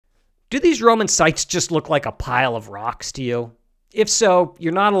Do these Roman sites just look like a pile of rocks to you? If so,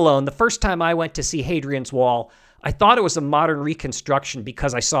 you're not alone. The first time I went to see Hadrian's Wall, I thought it was a modern reconstruction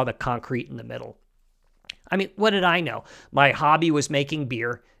because I saw the concrete in the middle. I mean, what did I know? My hobby was making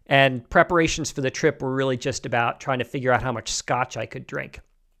beer, and preparations for the trip were really just about trying to figure out how much scotch I could drink.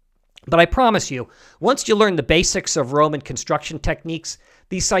 But I promise you, once you learn the basics of Roman construction techniques,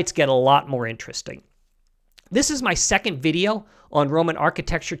 these sites get a lot more interesting. This is my second video on Roman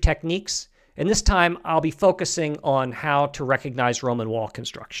architecture techniques, and this time I'll be focusing on how to recognize Roman wall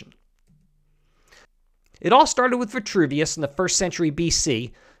construction. It all started with Vitruvius in the 1st century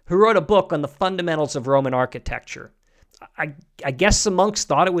BC, who wrote a book on the fundamentals of Roman architecture. I guess some monks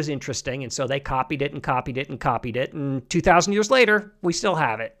thought it was interesting, and so they copied it and copied it and copied it, and 2,000 years later, we still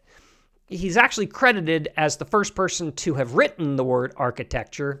have it. He's actually credited as the first person to have written the word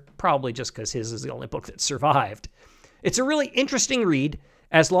architecture, probably just because his is the only book that survived. It's a really interesting read,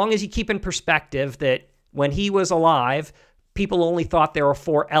 as long as you keep in perspective that when he was alive, people only thought there were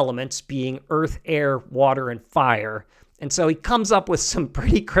 4 elements, being earth, air, water, and fire. And so he comes up with some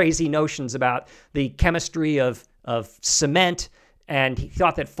pretty crazy notions about the chemistry of cement, and he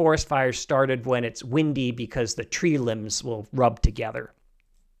thought that forest fires started when it's windy because the tree limbs will rub together.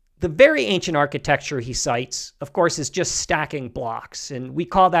 The very ancient architecture he cites, of course, is just stacking blocks, and we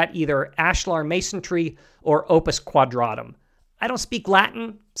call that either ashlar masonry or opus quadratum. I don't speak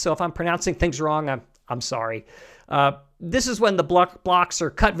Latin, so if I'm pronouncing things wrong, I'm sorry. This is when the blocks are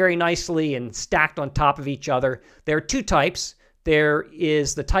cut very nicely and stacked on top of each other. There are 2 types. There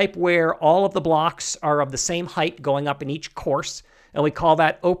is the type where all of the blocks are of the same height going up in each course, and we call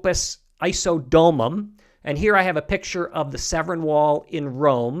that opus isodomum. And here I have a picture of the Severan Wall in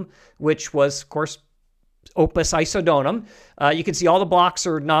Rome, which was, of course, opus isodomum. You can see all the blocks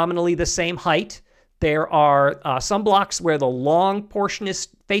are nominally the same height. There are some blocks where the long portion is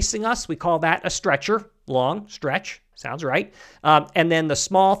facing us. We call that a stretcher. Long, stretch, sounds right. And then the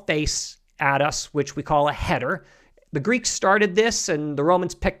small face at us, which we call a header. The Greeks started this, and the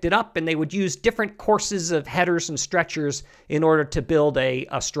Romans picked it up, and they would use different courses of headers and stretchers in order to build a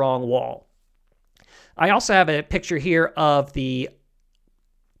strong wall. I also have a picture here of the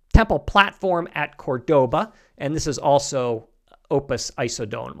temple platform at Cordoba, and this is also opus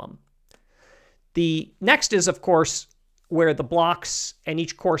isodomum. The next is, of course, where the blocks and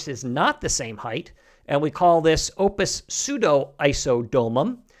each course is not the same height, and we call this opus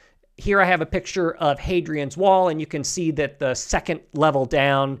pseudo-isodomum. Here I have a picture of Hadrian's Wall, and you can see that the second level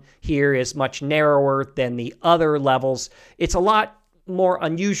down here is much narrower than the other levels. It's a lot more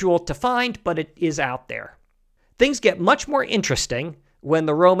unusual to find, but it is out there. Things get much more interesting when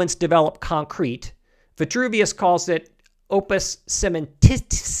the Romans develop concrete. Vitruvius calls it opus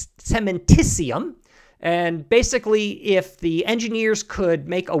cementitium, and basically if the engineers could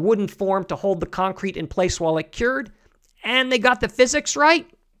make a wooden form to hold the concrete in place while it cured, and they got the physics right,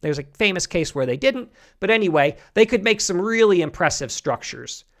 there's a famous case where they didn't, but anyway, they could make some really impressive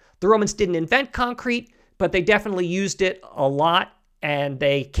structures. The Romans didn't invent concrete, but they definitely used it a lot, and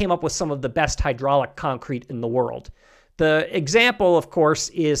they came up with some of the best hydraulic concrete in the world. The example, of course,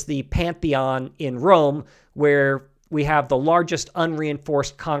 is the Pantheon in Rome, where we have the largest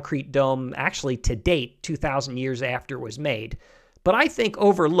unreinforced concrete dome actually to date, 2,000 years after it was made. But I think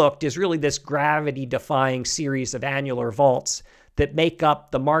overlooked is really this gravity-defying series of annular vaults that make up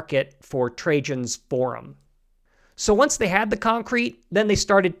the market for Trajan's Forum. So once they had the concrete, then they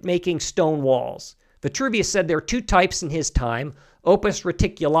started making stone walls. Vitruvius said there were 2 types in his time, opus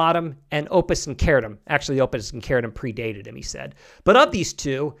reticulatum and opus incertum. Actually, the opus incertum predated him, he said. But of these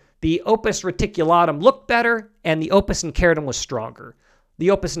 2, the opus reticulatum looked better, and the opus incertum was stronger.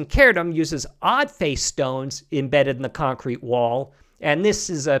 The opus incertum uses odd-faced stones embedded in the concrete wall, and this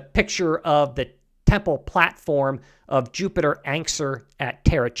is a picture of the temple platform of Jupiter Anxur at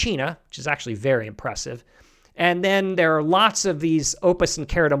Terracina, which is actually very impressive. And then there are lots of these opus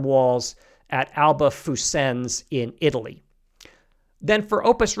incertum walls at Alba Fusens in Italy. Then for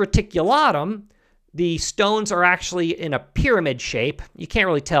opus reticulatum, the stones are actually in a pyramid shape. You can't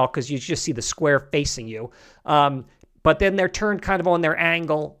really tell because you just see the square facing you. But then they're turned kind of on their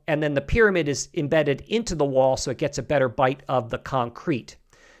angle, and then the pyramid is embedded into the wall so it gets a better bite of the concrete.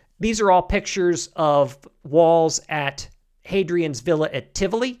 These are all pictures of walls at Hadrian's villa at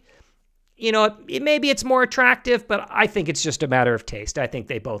Tivoli. You know, maybe it's more attractive, but I think it's just a matter of taste. I think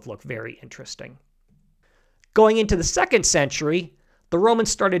they both look very interesting. Going into the 2nd century, the Romans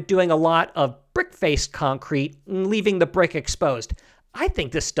started doing a lot of brick-faced concrete and leaving the brick exposed. I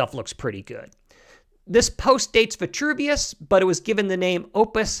think this stuff looks pretty good. This post-dates Vitruvius, but it was given the name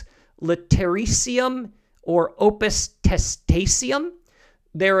opus latericium or opus testaceum.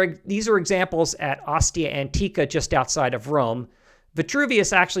 These are examples at Ostia Antica, just outside of Rome.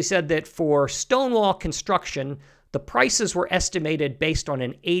 Vitruvius actually said that for stone wall construction, the prices were estimated based on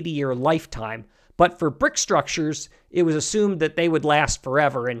an 80-year lifetime. But for brick structures, it was assumed that they would last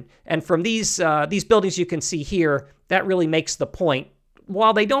forever. And from these buildings you can see here, that really makes the point.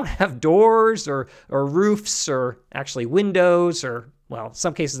 While they don't have doors or roofs or actually windows or, well, in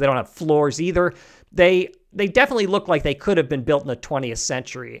some cases they don't have floors either, they definitely look like they could have been built in the 20th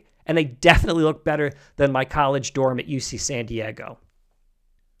century. And they definitely look better than my college dorm at UC San Diego.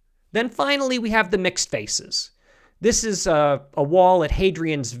 Then finally, we have the mixed faces. This is a wall at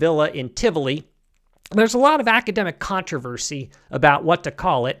Hadrian's Villa in Tivoli. There's a lot of academic controversy about what to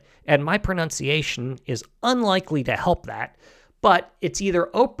call it, and my pronunciation is unlikely to help that. But it's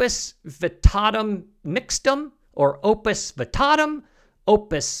either Opus Vitatum Mixtum, or Opus Vitatum,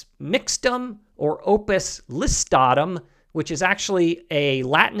 Opus Mixtum, or Opus Listatum, which is actually a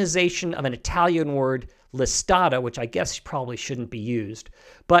Latinization of an Italian word listata, which I guess probably shouldn't be used.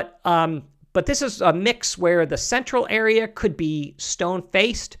 But this is a mix where the central area could be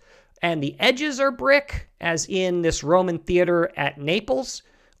stone-faced, and the edges are brick, as in this Roman theater at Naples,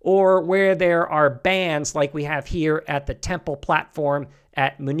 or where there are bands like we have here at the temple platform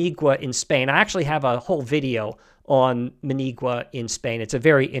at Manigua in Spain. I actually have a whole video on Manigua in Spain. It's a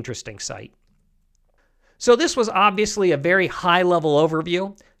very interesting site. So this was obviously a very high-level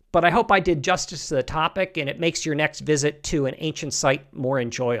overview, but I hope I did justice to the topic and it makes your next visit to an ancient site more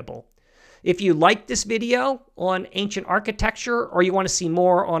enjoyable. If you liked this video on ancient architecture, or you want to see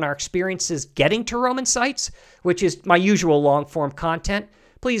more on our experiences getting to Roman sites, which is my usual long-form content,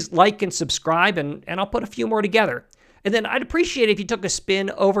 please like and subscribe, and I'll put a few more together. And then I'd appreciate it if you took a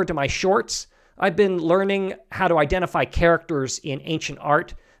spin over to my shorts. I've been learning how to identify characters in ancient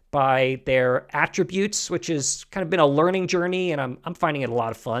art by their attributes, which has kind of been a learning journey, and I'm finding it a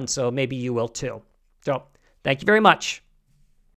lot of fun, so maybe you will too. So, thank you very much.